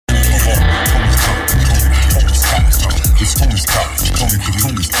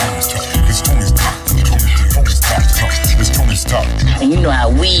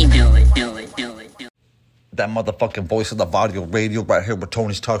that motherfucking voice of the Varrio radio right here with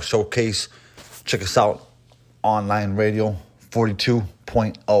Tony's Talk Showcase. Check us out. Online radio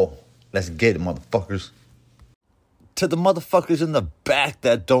 42.0. Let's get it, motherfuckers. To the motherfuckers in the back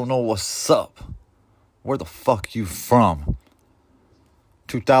that don't know what's up. Where the fuck you from?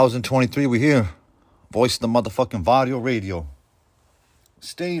 2023, we here. Voice of the motherfucking Varrio radio.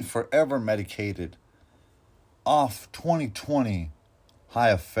 Stayed forever medicated. Off 2020. High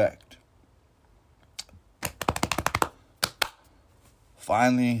effect.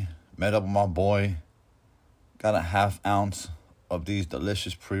 Finally met up with my boy. Got a half ounce of these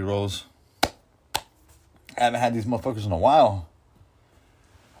delicious pre-rolls. Haven't had these motherfuckers in a while.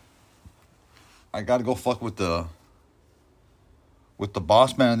 I gotta go fuck with the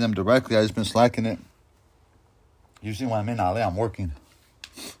boss man and them directly. I just been slacking it. Usually when I'm in LA, I'm working.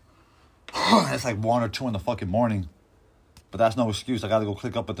 It's like 1 or 2 in the fucking morning. But that's no excuse. I gotta go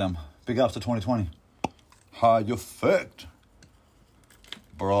click up with them. Big ups to 2020. High effect.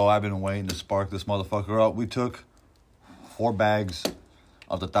 Bro, I've been waiting to spark this motherfucker up. We took 4 bags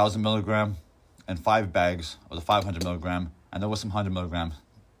of the 1,000 milligram and 5 bags of the 500 milligram. And there was some 100 milligrams.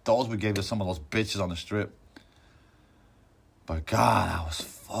 Those we gave to some of those bitches on the strip. But God, I was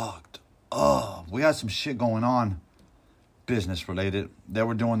fucked up. We had some shit going on. Business related. They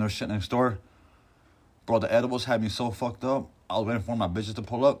were doing their shit next door. Bro, the edibles had me so fucked up. I was waiting for my bitches to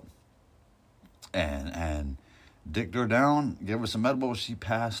pull up. And dicked her down. Gave her some edibles. She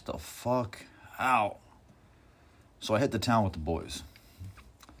passed the fuck out. So I hit the town with the boys.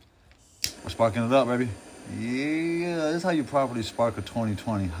 We're sparking it up, baby. Yeah, this is how you properly spark a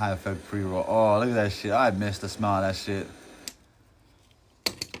 2020 high effect pre-roll. Oh, look at that shit. I miss the smell of that shit.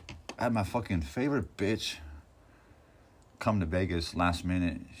 I had my fucking favorite bitch come to Vegas last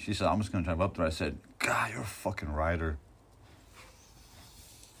minute. She said, I'm just going to drive up there. I said, God, you're a fucking rider.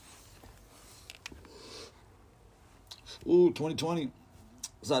 Ooh, 2020.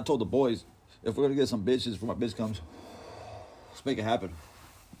 So I told the boys, if we're going to get some bitches before my bitch comes, let's make it happen.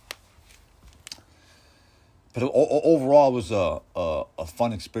 But overall, it was a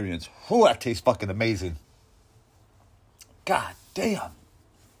fun experience. Whew, that tastes fucking amazing. God damn.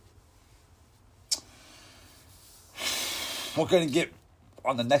 We're going to get,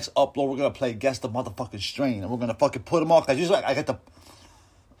 on the next upload, we're going to play Guess the Motherfucking Strain. And we're going to fucking put them off. Because usually I get the...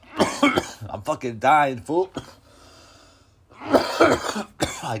 I'm fucking dying, fool.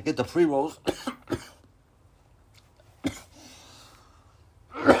 I get the pre-rolls.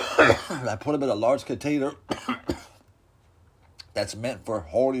 I put them in a large container that's meant for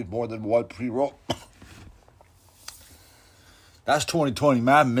holding more than one pre-roll. That's 2020,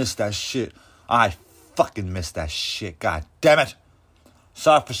 man. I missed that shit. I fucking missed that shit. God damn it.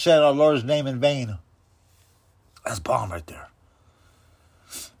 Sorry for saying our Lord's name in vain. That's bomb right there.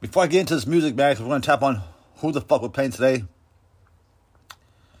 Before I get into this music, man, because we're going to tap on who the fuck we're playing today.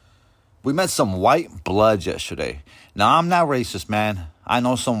 We met some white bloods yesterday. Now, I'm not racist, man. I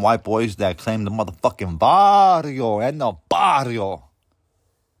know some white boys that claim the motherfucking Varrio and the Varrio.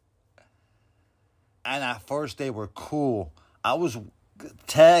 And at first, they were cool. I was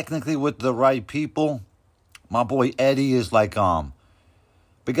technically with the right people. My boy Eddie is like,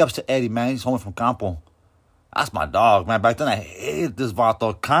 big ups to Eddie, man. He's homie from Campo. That's my dog, man. Back then, I hated this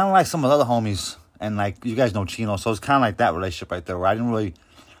vato. Kind of like some of the other homies. And, like, you guys know Chino. So it's kind of like that relationship right there where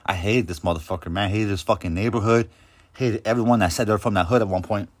I hated this motherfucker, man. Hated his fucking neighborhood. Hated everyone that said they were from that hood at one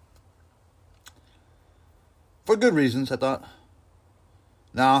point. For good reasons, I thought.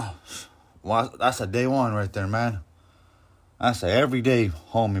 Now, well, that's a day one right there, man. That's a everyday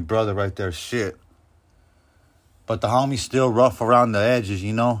homie brother right there, shit. But the homie's still rough around the edges,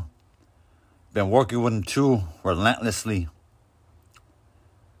 you know. Been working with him too, relentlessly.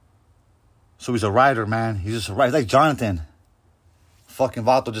 So he's a rider, man. He's just a rider. Like Jonathan. Fucking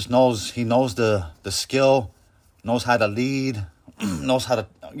Vato just knows, he knows the skill, knows how to lead, knows how to,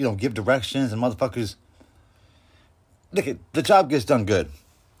 give directions, and motherfuckers, look, the job gets done good.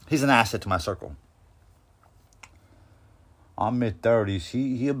 He's an asset to my circle. I'm mid-30s.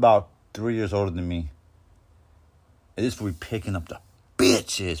 He about 3 years older than me. And this we picking up the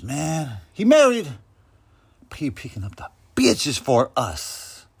bitches, man. He married, but he picking up the bitches for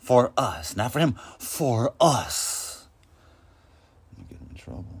us. For us. Not for him, for us.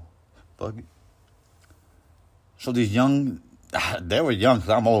 Trouble. Fuck it. So these young, they were young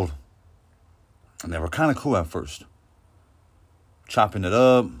because I'm old. And they were kind of cool at first. Chopping it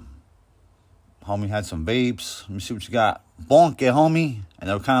up. Homie had some vapes. Let me see what you got. Bonk it, homie. And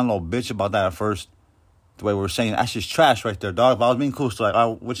they were kind of a little bitch about that at first. The way we were saying, that's just trash right there, dog. But I was being cool. So like,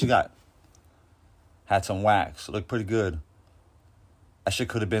 oh, what you got? Had some wax. It looked pretty good. That shit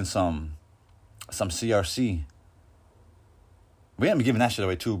could have been some some CRC. We haven't been giving that shit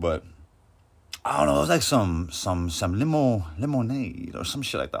away too, but I don't know. It was like some lemonade or some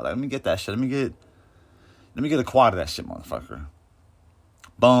shit like that. Like, let me get that shit. Let me get a quad of that shit, motherfucker.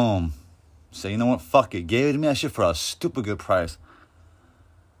 Boom. Say, you know what? Fuck it. Gave it to me that shit for a stupid good price.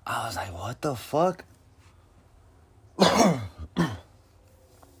 I was like, what the fuck?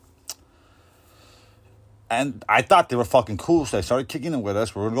 And I thought they were fucking cool, so they started kicking it with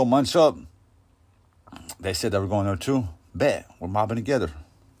us. We're gonna go munch up. They said they were going there too. Bet. We're mobbing together.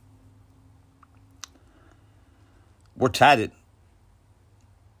 We're tatted.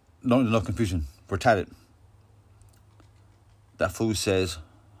 No confusion. We're tatted. That fool says,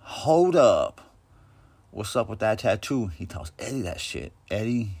 hold up. What's up with that tattoo? He tells Eddie that shit.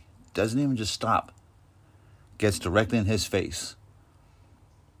 Eddie doesn't even just stop. Gets directly in his face.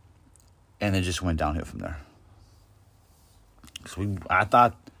 And it just went downhill from there. So I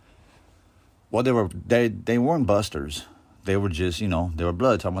thought, well, they weren't busters. They were just, they were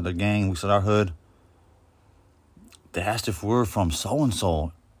blood. Talking about their gang. We said our hood. They asked if we're from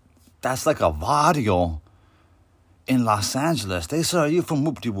so-and-so. That's like a Varrio in Los Angeles. They said, are you from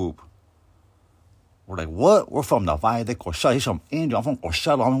Whoop-de-Whoop? We're like, what? We're from the Valle de Coachella. He's from India. I'm from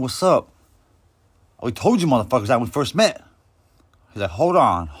Coachella. I mean, what's up? We told you motherfuckers that when we first met. He's like, hold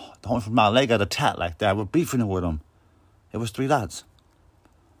on. The homie from LA got a tat like that. We're beefing it with him. It was 3 lads.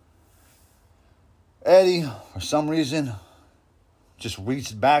 Eddie, for some reason, just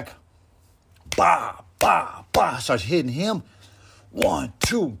reached back. Bah, bah, bah. Starts hitting him. 1,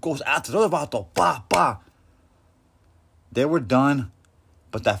 2. Goes after the other vato. Bah, bah. They were done.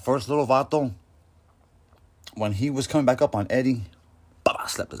 But that first little vato, when he was coming back up on Eddie, bah, bah,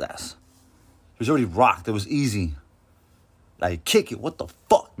 slapped his ass. He was already rocked. It was easy. Like, kick it. What the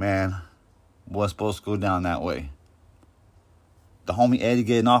fuck, man? Was supposed to go down that way. The homie Eddie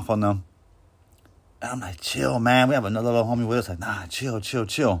getting off on them. And I'm like, chill, man. We have another little homie with us. Like, nah,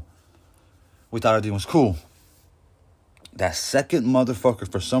 chill. We thought everything was cool. That second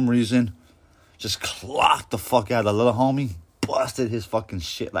motherfucker, for some reason, just clocked the fuck out of the little homie. Busted his fucking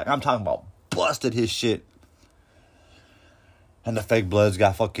shit. Like, I'm talking about busted his shit. And the fake bloods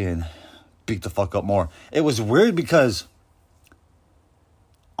got fucking beat the fuck up more. It was weird because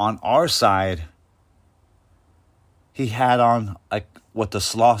on our side, he had on, like, what the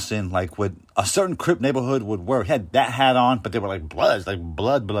Slauson, like, what a certain Crip neighborhood would wear. He had that hat on, but they were like bloods, like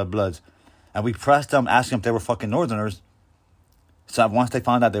bloods. And we pressed them, asking if they were fucking Northerners. So once they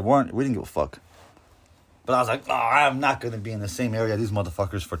found out they weren't, we didn't give a fuck. But I was like, I'm not going to be in the same area as these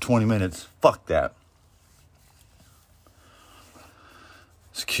motherfuckers for 20 minutes. Fuck that.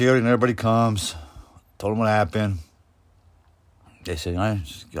 Security and everybody comes. Told them what happened. They said, all right,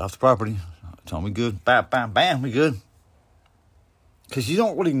 just get off the property. Tell them we good. Bam, bam, bam, we good. Because you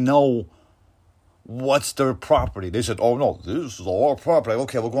don't really know what's their property. They said, oh, no, this is our property.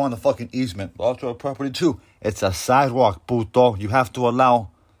 Okay, we'll go on the fucking easement. That's our property, too. It's a sidewalk, puto. You have to allow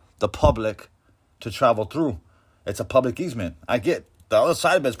the public to travel through. It's a public easement. I get the other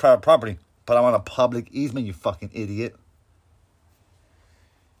side of it is private property, but I'm on a public easement, you fucking idiot.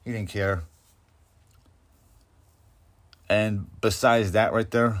 He didn't care. And besides that right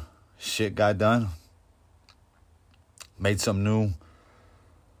there, shit got done. Made some new,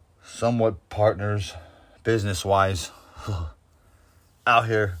 somewhat partners, business-wise, out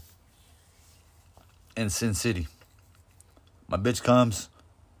here in Sin City. My bitch comes.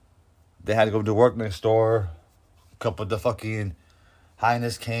 They had to go to work next door. A couple of the fucking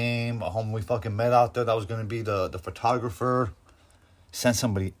highness came. A homie we fucking met out there that was going to be the photographer. Sent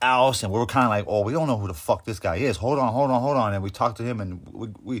somebody else, and we were kind of like, oh, we don't know who the fuck this guy is. Hold on. And we talked to him,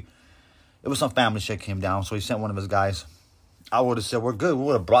 and we it was some family shit came down, so he sent one of his guys. I would have said, we're good. We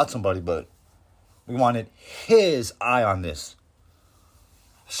would have brought somebody, but we wanted his eye on this.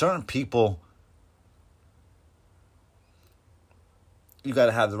 Certain people, you got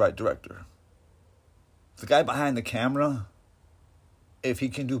to have the right director. The guy behind the camera, if he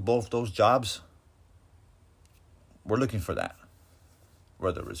can do both those jobs, we're looking for that.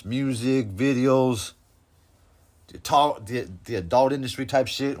 Whether it's music, videos, the adult industry type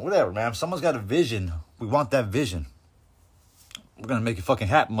shit, whatever, man. If someone's got a vision, we want that vision. We're going to make it fucking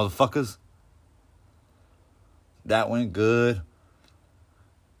happen, motherfuckers. That went good.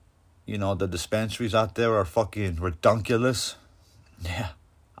 You know, the dispensaries out there are fucking redunculous. Yeah,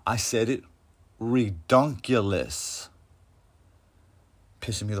 I said it. Redunculous.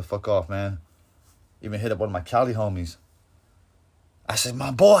 Pissing me the fuck off, man. Even hit up one of my Cali homies. I said,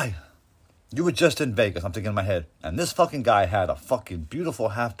 my boy, you were just in Vegas. I'm thinking in my head. And this fucking guy had a fucking beautiful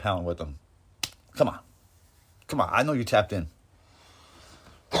half pound with him. Come on. I know you tapped in.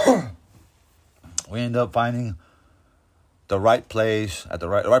 We ended up finding the right place at the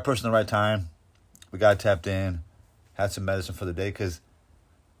right person at the right time. We got tapped in, had some medicine for the day, because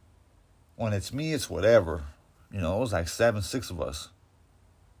when it's me, it's whatever. You know, it was like 6 of us.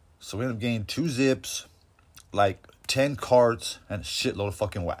 So we ended up getting 2 zips, like 10 carts, and a shitload of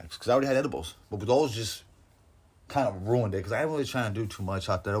fucking wax. Because I already had edibles. But those just kind of ruined it. Because I didn't really try to do too much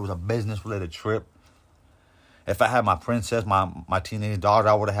out there. It was a business-related trip. If I had my princess, my teenage daughter,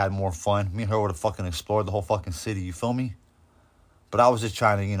 I would have had more fun. Me and her would have fucking explored the whole fucking city. You feel me? But I was just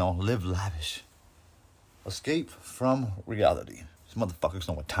trying to, you know, live lavish. Escape from reality. These motherfuckers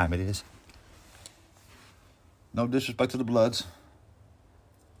know what time it is. No disrespect to the Bloods.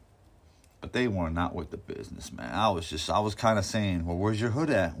 But they were not with the business, man. I was kind of saying, well, where's your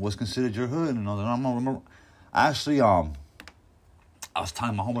hood at? What's considered your hood? And I don't remember. Actually, I was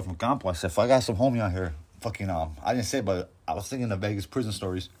telling my homie from Campo, I said, if I got some homie out here, fucking, I didn't say it, but I was thinking of Vegas prison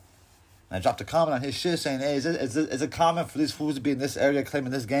stories. And I dropped a comment on his shit saying, hey, is it common for these fools to be in this area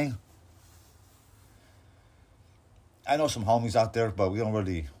claiming this gang? I know some homies out there, but we don't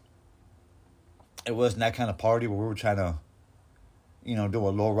really, it wasn't that kind of party where we were trying to, you know, do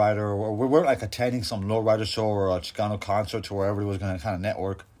a lowrider, or we weren't like attending some lowrider show or a Chicano concert to where everybody was going to kind of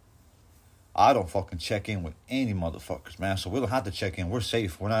network. I don't fucking check in with any motherfuckers, man. So we don't have to check in. We're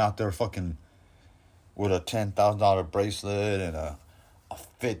safe. We're not out there fucking with a $10,000 bracelet and a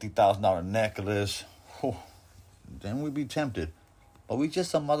 $50,000 necklace. Whew. Then we'd be tempted. But we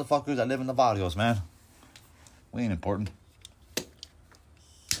just some motherfuckers that live in the barrios, man. We ain't important.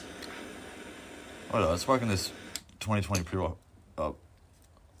 Hold on, let's work on this 2020 pre-roll. Oh.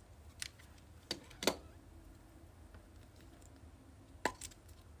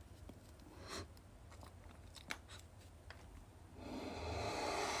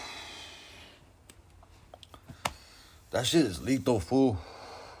 That shit is lethal, fool.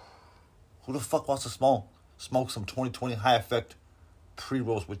 Who the fuck wants to smoke some 2020 high effect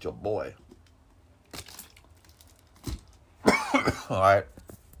pre-rolls with your boy? Alright.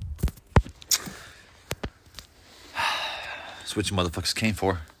 That's what you motherfuckers came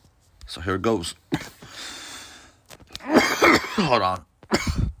for. So here it goes. Hold on.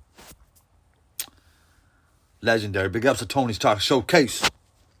 Legendary. Big ups to Tony's Talk Showcase.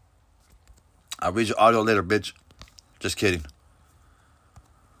 I'll read your audio later, bitch. Just kidding.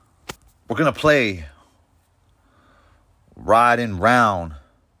 We're going to play Riding Round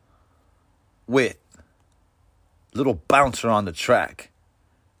with Little Bouncer on the track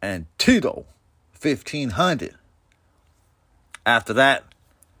and Tito 1500. After that,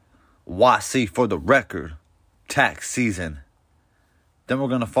 YC for the record, tax season. Then we're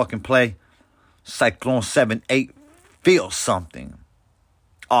going to fucking play Cyclone 7-8, Feel Something,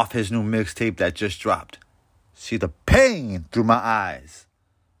 off his new mixtape that just dropped. See the pain through my eyes.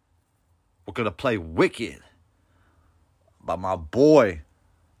 We're going to play Wicked by my boy,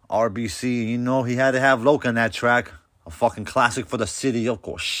 RBC. You know, he had to have Loca in that track. A fucking classic for the city of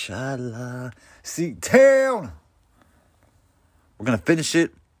Coachella. C-Town. We're going to finish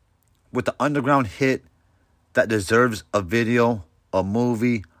it with the underground hit that deserves a video, a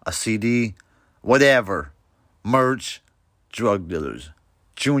movie, a CD, whatever. Merch, Drug Dealers.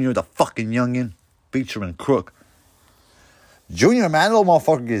 Junior the fucking youngin', featuring Crook. Junior, man, that little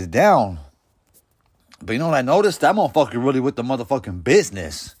motherfucker gets down. But you know what I noticed? That motherfucker really with the motherfucking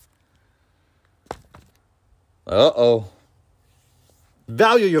business. Uh-oh.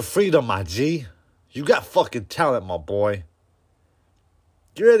 Value your freedom, my G. You got fucking talent, my boy.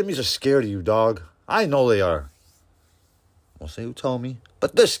 Your enemies are scared of you, dog. I know they are. I won't say who told me,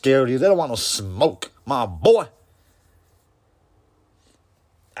 but they're scared of you. They don't want no smoke, my boy.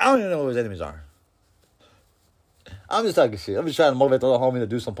 I don't even know who his enemies are. I'm just talking shit. I'm just trying to motivate the little homie to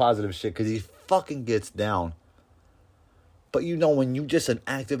do some positive shit because he fucking gets down. But you know, when you just an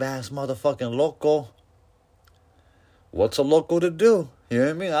active-ass motherfucking loco, what's a loco to do? You know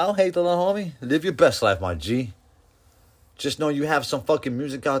what I mean? I don't hate the little homie. Live your best life, my G. Just know you have some fucking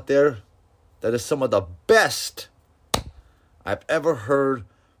music out there that is some of the best I've ever heard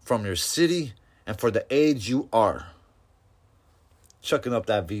from your city and for the age you are. Chucking up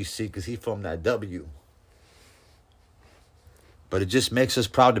that VC because he from that W. But it just makes us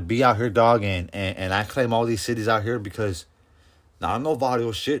proud to be out here, dog. And I claim all these cities out here because, now I'm no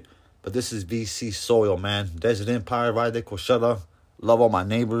Varrio shit, but this is VC soil, man. Desert Empire, Valle Coachella. Love all my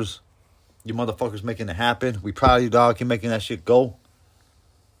neighbors. You motherfuckers making it happen. We proud of you, dog. Keep making that shit go.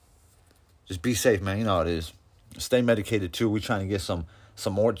 Just be safe, man. You know how it is. Stay medicated, too. We trying to get some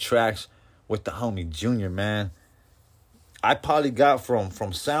more tracks with the homie Junior, man. I probably got from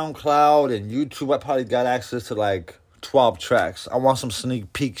SoundCloud and YouTube, I probably got access to like 12 tracks. I want some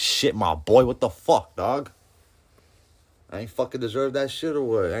sneak peek shit, my boy. What the fuck, dog? I ain't fucking deserve that shit or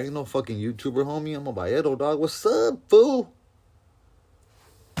what? I ain't no fucking YouTuber, homie. I'm a Varrio, dog. What's up, fool?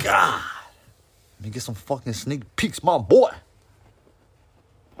 God. Let me get some fucking sneak peeks, my boy.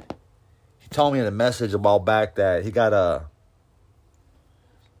 He told me in a message a while back that he got a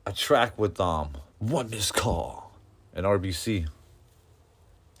track with One Missed Call and RBC.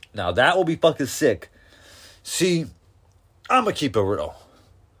 Now that will be fucking sick. See, I'm gonna keep it real.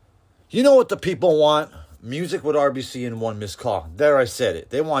 You know what the people want? Music with RBC and One Missed Call. There, I said it.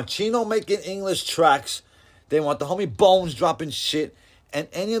 They want Chino making English tracks. They want the homie Bones dropping shit. And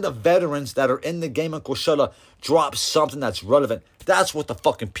any of the veterans that are in the game of Coachella drop something that's relevant. That's what the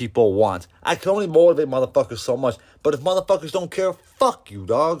fucking people want. I can only motivate motherfuckers so much. But if motherfuckers don't care, fuck you,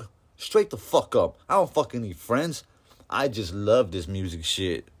 dog. Straight the fuck up. I don't fucking need friends. I just love this music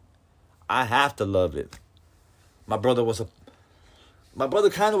shit. I have to love it. My brother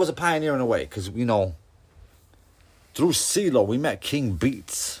kind of was a pioneer in a way. Because, you know, through CeeLo, we met King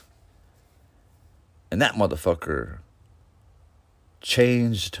Beats. And that motherfucker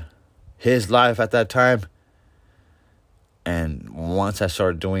changed his life at that time. And once I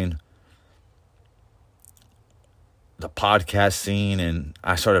started doing the podcast scene and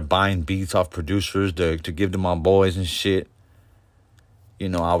I started buying beats off producers to give to my boys and shit, you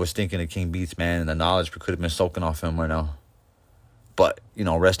know, I was thinking of King Beats, man, and the knowledge could have been soaking off him right now. But, you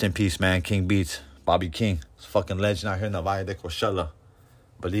know, rest in peace, man. King Beats, Bobby King. It's a fucking legend out here in the Valle de Coachella.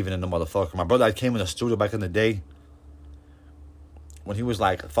 Believing in the motherfucker. My brother, I came in the studio back in the day when he was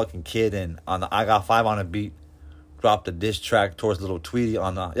like a fucking kid, and on the I Got 5 on a beat, dropped a diss track towards Little Tweety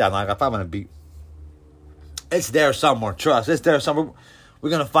on the I Got 5 on a beat. It's there somewhere, trust. It's there somewhere. We're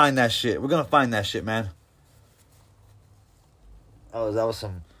gonna find that shit. We're gonna find that shit, man. That was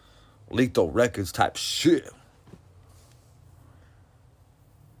some Lethal Records type shit.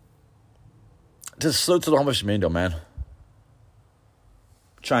 Just salute to the homies from Indio, man.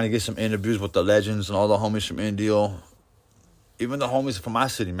 Trying to get some interviews with the legends and all the homies from Indio. Even the homies from my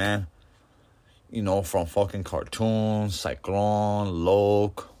city, man. You know, from fucking Cartoons, Cyclone,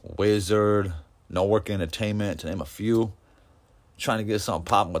 Loke, Wizard, No Work Entertainment, to name a few. Trying to get something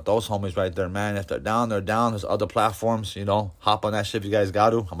popping with those homies right there, man. If they're down, they're down. There's other platforms, you know. Hop on that shit if you guys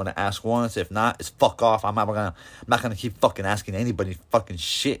got to. I'm going to ask once. If not, it's fuck off. I'm not gonna keep fucking asking anybody fucking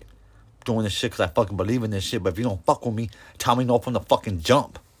shit. Doing this shit because I fucking believe in this shit. But if you don't fuck with me, tell me no from the fucking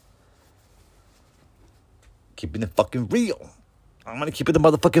jump. Keeping it fucking real. I'm going to keep it the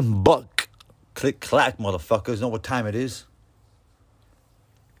motherfucking buck. Click, clack, motherfuckers. Know what time it is.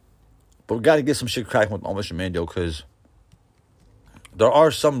 But we got to get some shit cracking with Mr. Mando, because there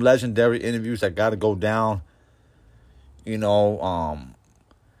are some legendary interviews that got to go down. You know,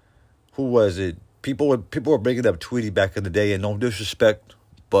 who was it? People were bringing up Tweety back in the day, and no disrespect,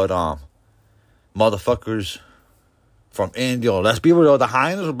 but motherfuckers from India, let's be real, the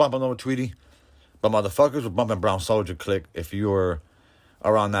hyenas were bumping over Tweety, but motherfuckers were bumping Brown Soldier Click if you were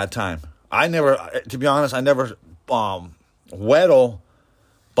around that time. To be honest, I never, Weddle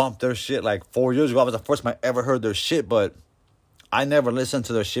bumped their shit like 4 years ago. I was the first time I ever heard their shit, but I never listened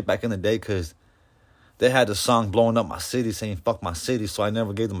to their shit back in the day because they had the song Blowing Up My City, saying fuck my city, so I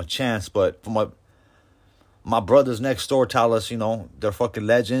never gave them a chance. But from what my brothers next door tell us, you know, they're fucking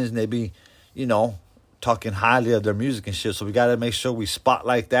legends, and they be, you know, talking highly of their music and shit. So we got to make sure we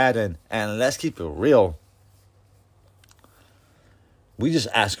spotlight that, and let's keep it real. We just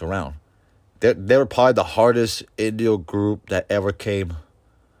ask around. They were probably the hardest Indio group that ever came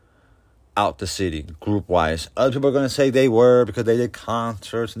out the city, group-wise. Other people are going to say they were because they did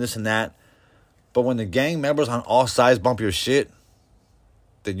concerts and this and that. But when the gang members on all sides bump your shit,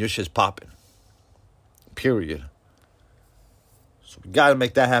 then your shit's popping. Period. So we got to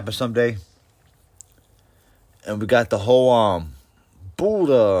make that happen someday. And we got the whole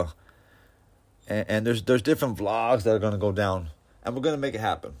Buddha. And there's different vlogs that are going to go down. And we're going to make it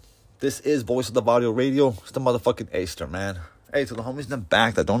happen. This is Voice of the Varrio Radio. It's the motherfucking Aster, man. Hey, to the homies in the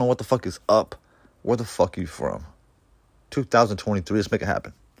back that don't know what the fuck is up, where the fuck are you from? 2023, let's make it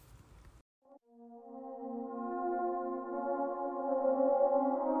happen.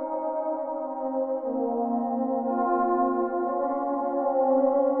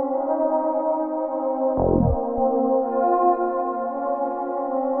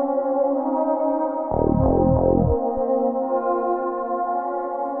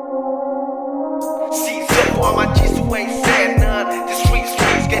 All my G's who ain't said none. The streets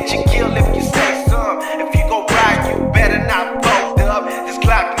get you killed if you say some. If you go right, you better not poke up. This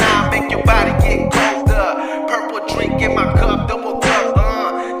cloud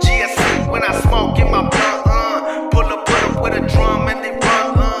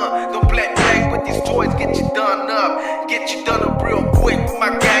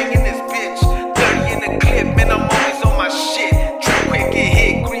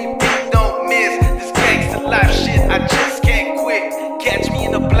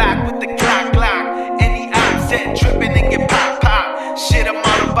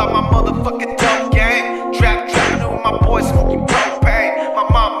motherfucking dope game. Trapping with my boys smoking propane. My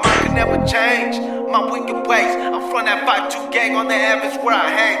mom could never change my wicked ways. I'm from that 5-2 gang on the Evans where I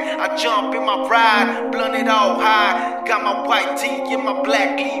hang. I jump in my ride, blunted all high. Got my white tee in my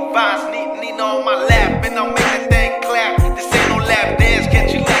black Levi's. Nina on my lap, and I'm making that thing clap. This ain't no lap dance,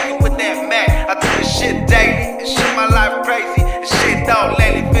 catch you lacking with that Mac. I do this shit daily, and shit my life crazy. And shit dog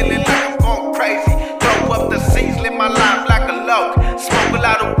lately, feeling like I'm going crazy. Throw up the seats, live my life like a loke. Smoke a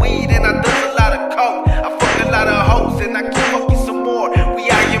lot of weed and I do a lot of coke. I fuck a lot of hoes and I keep fucking some more. We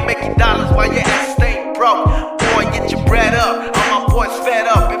out here making dollars while your ass stay broke. Boy, get your bread up, all my boys fed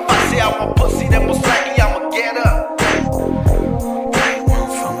up. If I say I want pussy, then most likely I'ma get up.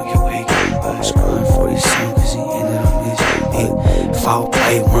 Foul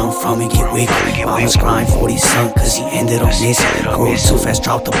play, run from it, get weak. Mama's crying for his son, cause he ended up missing. Grew too fast,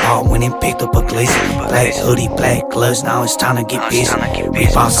 dropped the ball, went and picked up a glizzy. Black hoodie, black gloves, now it's time to get busy.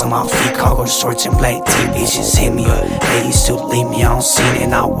 Reeboks on my feet, cargo shorts and black tee. Bitches hit me up, they used to leave me on scene.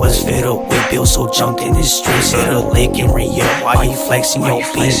 And I was fed up with bills, so jumped in the streets. Hit a lick and re-up, why you flexing your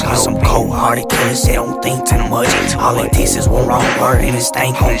beats? Got some cold-hearted killers, they don't think too much. All it takes is one wrong word and this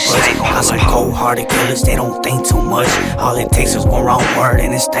thing gon' bust. Got some cold-hearted killers, they don't think too much. All it takes is one wrong word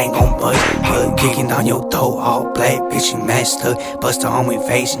and this thing gon' bust. Hood kicking down your throat, all black, bitch, you messed up. Bust her home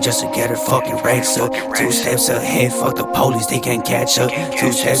invasion just to get her fucking racks up. 2 steps ahead, fuck the police, they can't catch up.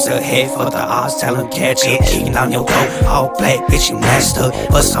 2 steps ahead, fuck the odds, tell them catch up. Kicking down your throat, all black, bitch, you messed up.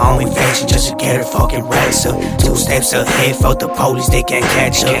 Bust her home invasion just to get her fucking racks up. 2 steps ahead, fuck the police, they can't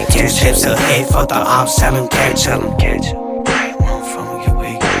catch up. 2 steps ahead, fuck the odds, tell them catch up. Run from me, get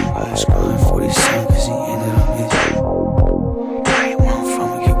away, I was crying for this son, cause he ended up missing. Run from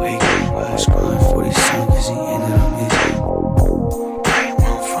me, get away, I was crying for this son, cause he ended up missing.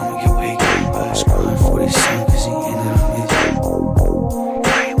 Run from me, get away, I was crying for this son, cause he ended up missing.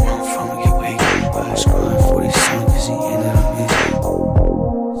 Run from me, get away, I was crying for this son, cause he ended up missing.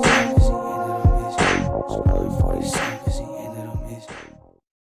 Crying for this son, cause he ended up missing.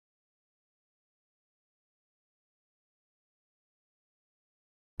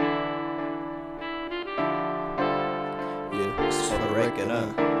 Yeah, it's for the record, I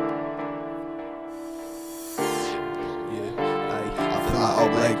feel like all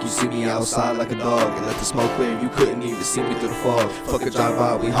black, you see me outside like a dog. And let the smoke clear, you couldn't even see me through the fog. Fuck a drive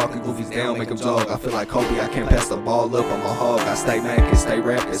by, we hawking goofies down, make them jog. I feel like Kobe, I can't pass the ball up, I'm a hog. I stay mackin', stay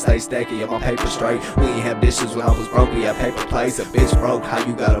rappin', stay stacky, yeah, my paper straight. We ain't have dishes when I was broke, we had paper plates. A bitch broke, how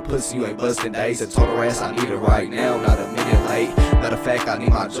you got a pussy, you ain't bustin' days. I told her ass I need it right now, not a minute late. Matter of fact, I need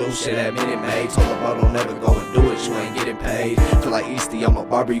my juice, shit that minute made. Told her bro, don't never go and do it, you ain't getting paid. Feel like Easty, I'm a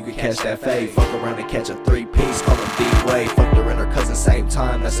barber, you can catch that fade. Fuck around and catch a 3-piece, call him D-Way. Fucked her and her cousin same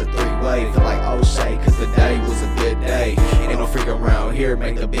time, that's a 3-way. Feel like O'Shea, cause the day was a good day. Ain't no freak around here,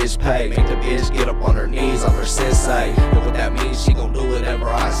 make the bitch pay. Make the bitch get up on her knees, I'm her sensei. And what that means, she gon' do whatever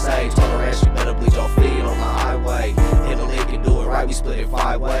I say. Told her ass, you better bleach your feet on the highway. Hit a lick and do it right, we split it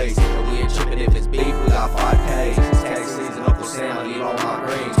 5 ways. But we ain't trippin' if it's beef, we got 5Ks. It's tax season, Uncle Sam, I need all my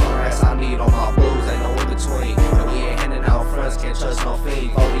greens. Told her ass, I need all my blues, ain't no in between. And we ain't handing out fronts, can't trust no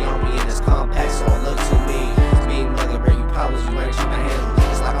fiend. 40 on me in this compact, so don't look too mean. Mean mother bring you problems, you ain't tryna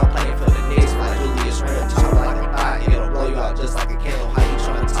handle. It's like I'm playing for the Knicks, like Julius Randle. Chop like a thigh, it'll blow you out just like a candle. How you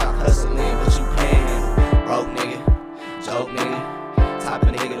tryna talk hustling, but you can't handle. Broke nigga, joke nigga, type of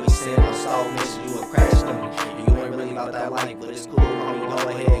nigga that we send on soul mission, you a crash dummy. You ain't really about that life, but it's cool, homie, go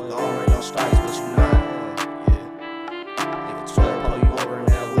ahead, go on, no strikes, but you not. Nigga 12 pull you over in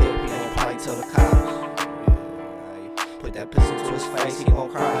that whip, he gon' probably tell the cops. Put that pistol to his face, he gon'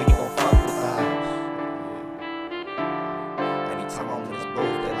 cry, he gon' fuck with the house. Anytime I'm in this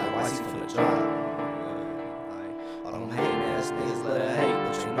booth, they like, why's he finna drop? All them hating ass niggas love to hate,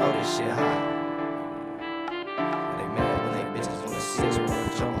 but you know this shit hot. They mad when they bitches on the 6 wanna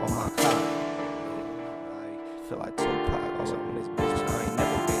jump on my cop. Feel like Tupac, I was up in this bitch, I ain't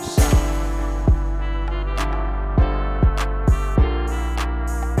never been shot.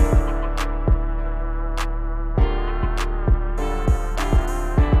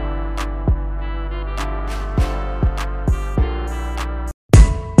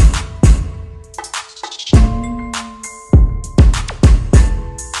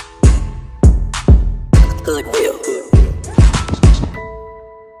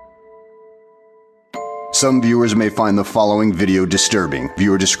 Some viewers may find the following video disturbing.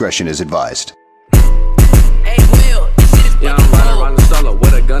 Viewer discretion is advised. Yeah, I'm riding around the solo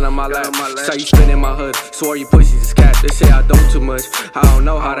with a gun on my my lap. Say you spinning my hood, swore you pussies is cat. They say I do too much, I don't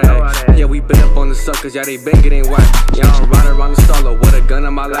know how to act. Yeah, we been up on the suckers, yeah, they been getting whack. Yeah, I'm riding around the solo with a gun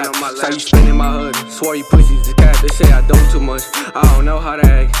in my lap. Say you spinning my hood, swore you pussies is cat. They say I do too much, I don't know how to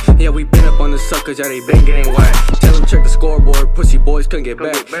act. Yeah, we been up on the suckers, yeah, they been getting whack. Tell them check the scoreboard, pussy boys couldn't get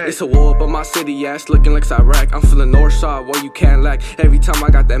back. It's a war up on my city, ass looking like Iraq. I'm feeling north side, where you can't lack. Every time I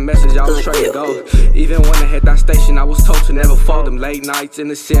got that message, I was straight to go. Even when I hit that station, I was told to never fall. Them late nights in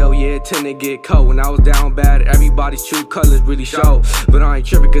the cell, yeah, tend to get cold. When I was down bad, everybody's true colors really show. But I ain't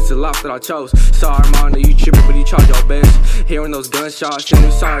tripping, cause it's the life that I chose. Sorry, man, you tripping, but you tried your best. Hearing those gunshots and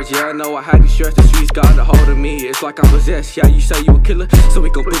them sirens, yeah, I know I had to stress. The streets got a hold of me, it's like I'm possessed. Yeah, you say you a killer, so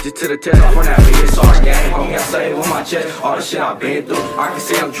we gon' put you to the test. From that BSR gang, homie, I say it with my chest. All the shit I've been through, I can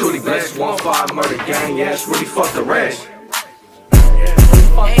say I'm truly blessed. 1-5 murder gang, yeah, it's really fuck the rest.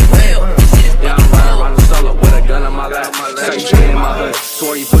 Yeah, I'm riding around the solo with a gun on my lap. Say shit in my hood,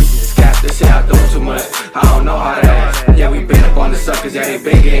 swore you pussies is cap. They say I do too much, I don't know how to act. Yeah, we been up on the suckers, yeah, they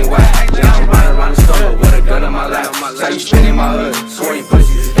been getting whack. Yeah, I'm riding around the solo with a gun on my lap. Say you spinning my hood, swore you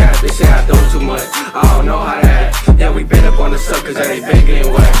pussies is cap. They say I do too much, I don't know how to act. Yeah, we been up on the suckers, yeah, they been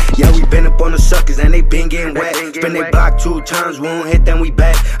getting whack. Yeah, we been up on the suckers and they been getting wet. Spin they block 2 times, we don't hit, then we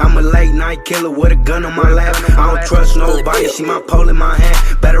back. I'm a late night killer with a gun on my lap. I don't trust nobody, see my pole in my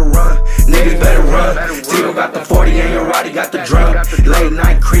hand. Better run, niggas better run. Still got the 40 and your Roddy got the drum. Late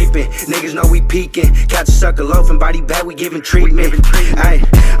night creeping, niggas know we peeking. Catch a sucker loafing, body bad, we giving treatment. Ay,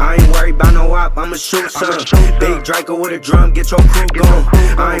 I ain't worried about no op, I'ma shoot some. Big Draco with a drum, get your crew going.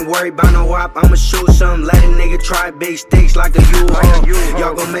 I ain't worried about no op, I'ma shoot some. Let a nigga try big sticks like a U-Haul.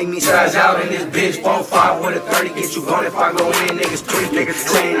 Y'all gon' make me size out in this bitch. 4-5 with a 30, get you gone if I go in, niggas tweaking.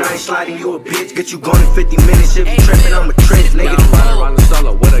 Saying I ain't sliding you a bitch, get you gone in 50 minutes. If you trippin', I'm a trip, nigga. I'm riding around the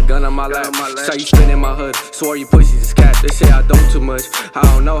solo with a gun on my lap. Say you spinning my hood, swore you pussies is cat. They say I do too much, I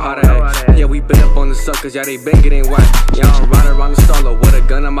don't know how to act. Yeah, we been up on the suckers, yeah, they been getting whack. Yeah, I'm riding around the solo with a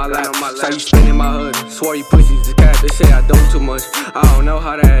gun on my lap. Say you spinning my hood, swore you pussies is cat. They say I do too much, I don't know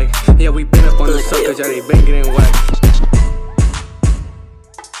how to act. Yeah, we been up on the suckers, yeah, they been getting whack.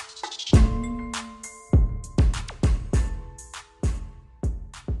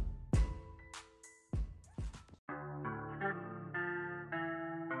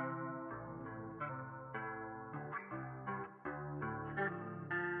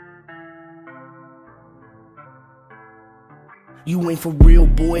 You ain't for real,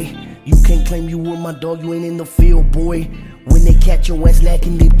 boy. You can't claim you were my dog, you ain't in the field, boy. When they catch your ass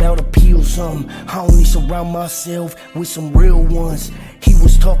lacking, they bout to peel some. I only surround myself with some real ones. He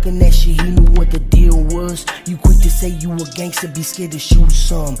was talking that shit, he knew what the deal was. You quick to say you a gangster, be scared to shoot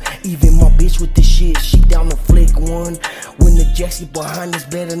some. Even my bitch with the shit, she down to flick one. When the Jackson behind us,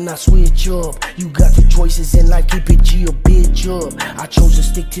 better not switch up. You got 2 choices in life, keep it G or bitch up. I chose to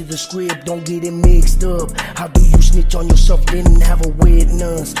stick to the script, don't get it mixed up. How do you snitch on yourself, then have a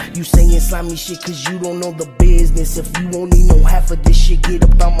witness? You saying slimy shit cause you don't know the business. If you only know half of this shit, get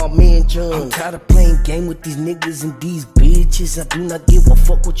about my mansion. I'm tired of playing game with these niggas and these bitches. I do not give a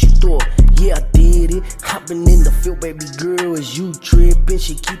fuck what you thought. Yeah, I did it. Hopping in the field, baby girl, is you tripping?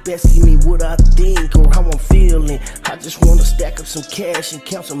 She keep asking me what I think or how I'm feeling. I just wanna stack up some cash and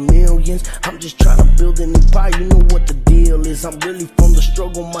count some millions. I'm just trying to build an empire, you know what the deal is. I'm really from the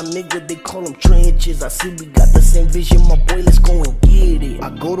struggle, my nigga, they call them trenches. I see we got the same vision, my boy, let's go and get it. I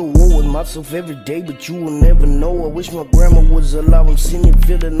go to war with myself every day, but you will never know. I wish my grandma was alive, I'm sitting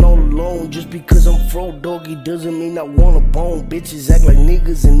feeling all alone. Just because I'm fro doggy doesn't mean I want a bone. Bitches act like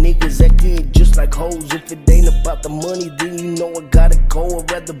niggas and niggas acting just like hoes. If it ain't about the money, then you know I gotta go.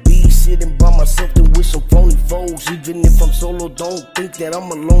 I'd rather be sitting by myself than with some phony foes. Even if I'm solo, don't think that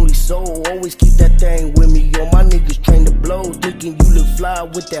I'm a lonely soul. Always keep that thing with me, yo, my niggas train to blow. Thinking you look fly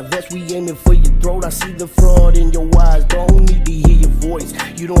with that vest, we aiming for your throat. I see the fraud in your eyes, don't need to hear your voice.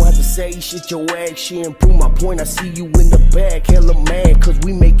 You don't have to say shit, your action prove my point. I see you in the back, hella mad, cause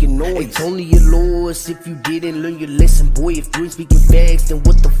we making noise. It's only a loss if you didn't learn your lesson, boy. If you ain't speaking facts, then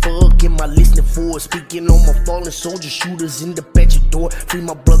what the fuck am I listening for? Speaking on my fallen soldier, shooters in the at your door. Free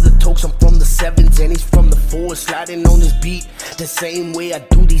my brother Tokes, I'm from the 7s and he's from the 4s. Sliding on this beat the same way I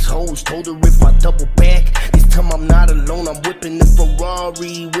do these hoes. Told her if I double back, this time I'm not alone. I'm whipping the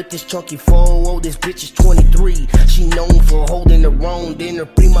Ferrari with this chunky 4. This bitch is 23. She known for holding her own. Dinner,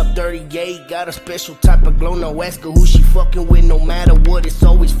 free my 38. Got a special type of glow. No ask her who she fucking with, no matter what. It's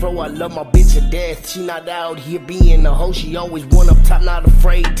always fro. I love my bitch to death. She not out here being a hoe. She always one up top, not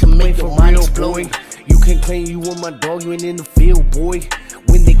afraid to make your mind explode. You can't claim you want my dog, you ain't in the field, boy.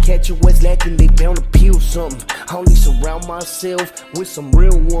 When they catch your ass lacking, they bound to peel something. I only surround myself with some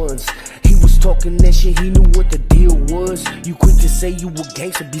real ones. He was talking that shit, he knew what the deal was. You quick to say you a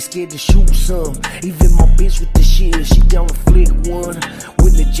gangster, be scared to shoot some. Even my bitch with the shit, she down to flick one.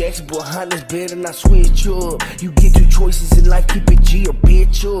 When the jacks behind us better not switch up. You get two choices in life, keep it G or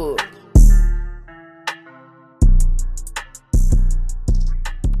bitch up.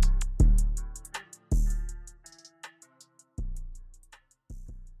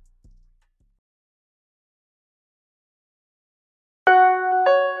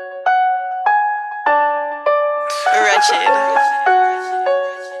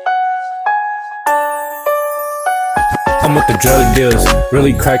 I'm with the drug dealers,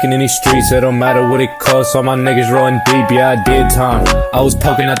 really cracking in these streets. It don't matter what it costs, all my niggas rolling deep. Yeah, I did time. I was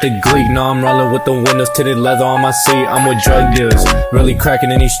poking at the gleek, now I'm rolling with the windows tinted leather on my seat. I'm with drug dealers, really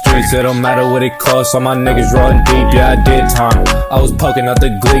cracking in these streets. It don't matter what it costs, all my niggas rolling deep. Yeah, I did time. I was poking at the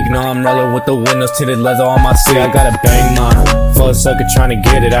gleek, now I'm rolling with the windows tinted leather on my seat. I gotta bang mine, for a sucker trying to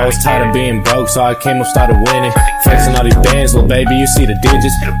get it. I was tired of being broke, so I came up, started winning. Flexing all these bands, little baby, you see the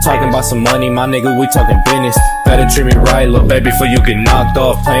digits. Talking about some money, my nigga, we talking business. Better treat me right, little baby, before you get knocked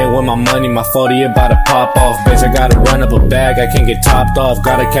off. Playing with my money, my 40 about to pop off. Bitch, I gotta run up a bag, I can't get topped off.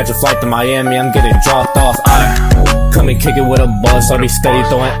 Gotta catch a flight to Miami, I'm getting dropped off. Come and kick it with a bus, I'll be steady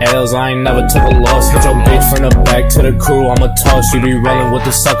throwing L's, I ain't never took a loss. Hit your bitch from the back to the crew, I'm a toss. You be rolling with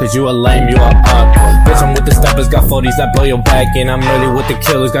the suckers, you a lame, you a up. Bitch, I'm with the steppers, got 40s that blow your back in. I'm really with the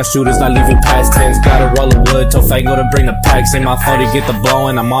killers, got shooters that leave you past 10s. Got a roll of wood, told Fango to bring the packs in. My 40 get the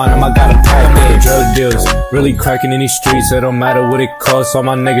blowing, I'm on him, I got a pack in. Drug deals, really cracking in these streets. It don't matter what it costs, all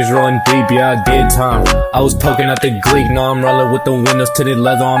my niggas rolling deep. Yeah, I did time. I was poking at the gleek, now I'm rolling with the windows tinted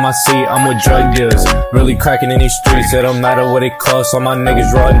leather on my seat. I'm with drug dealers, really cracking in these streets. It don't matter what it costs, all my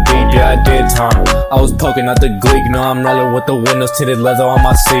niggas rolling deep. Yeah, I did time. I was poking at the gleek, now I'm rolling with the windows tinted leather on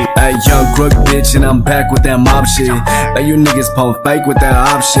my seat. Hey, young crook bitch, and I'm back with that mob shit. Hey, you niggas pump fake with that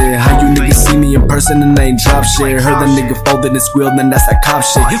op shit. How you niggas see me in person and they ain't drop shit? Heard the nigga folded and squealed, and that's that cop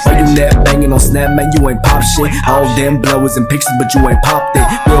shit. Why you net banging on Snap, man, you ain't pop shit. All them blowers and pictures, but you ain't popped it.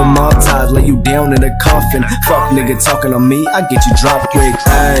 Real mob ties, lay you down in a coffin. Fuck nigga talking on me, I get you dropped quick.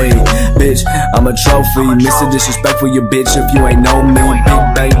 Hey, bitch, I'm a trophy. Mr. Disrespectful, your bitch, if you ain't know me. Big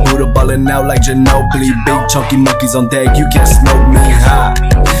bang, Buddha ballin' out like Ginobili. Big chunky monkeys on deck, you can't smoke me high.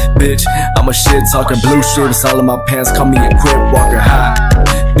 Bitch, I'm a shit talker, blue shit, it's all in my pants, call me a crib walker high.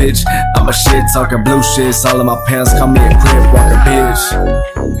 Bitch, I'm a shit talker, blue shit, it's all in my pants, call me a crib walker,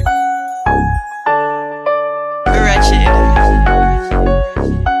 bitch.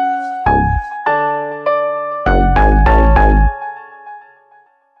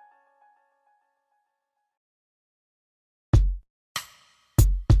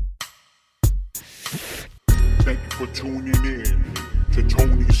 Thank you for tuning in to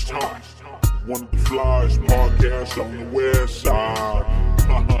Tony's Talk, one of the flyest podcasts on the west side.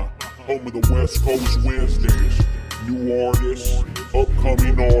 Home of the West Coast Wednesdays. New artists,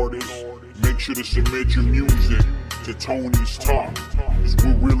 upcoming artists. Make sure to submit your music to Tony's Talk, cause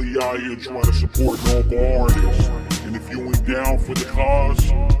we're really out here trying to support local artists. And if you ain't down for the cause,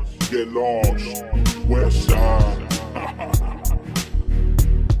 get lost. West side.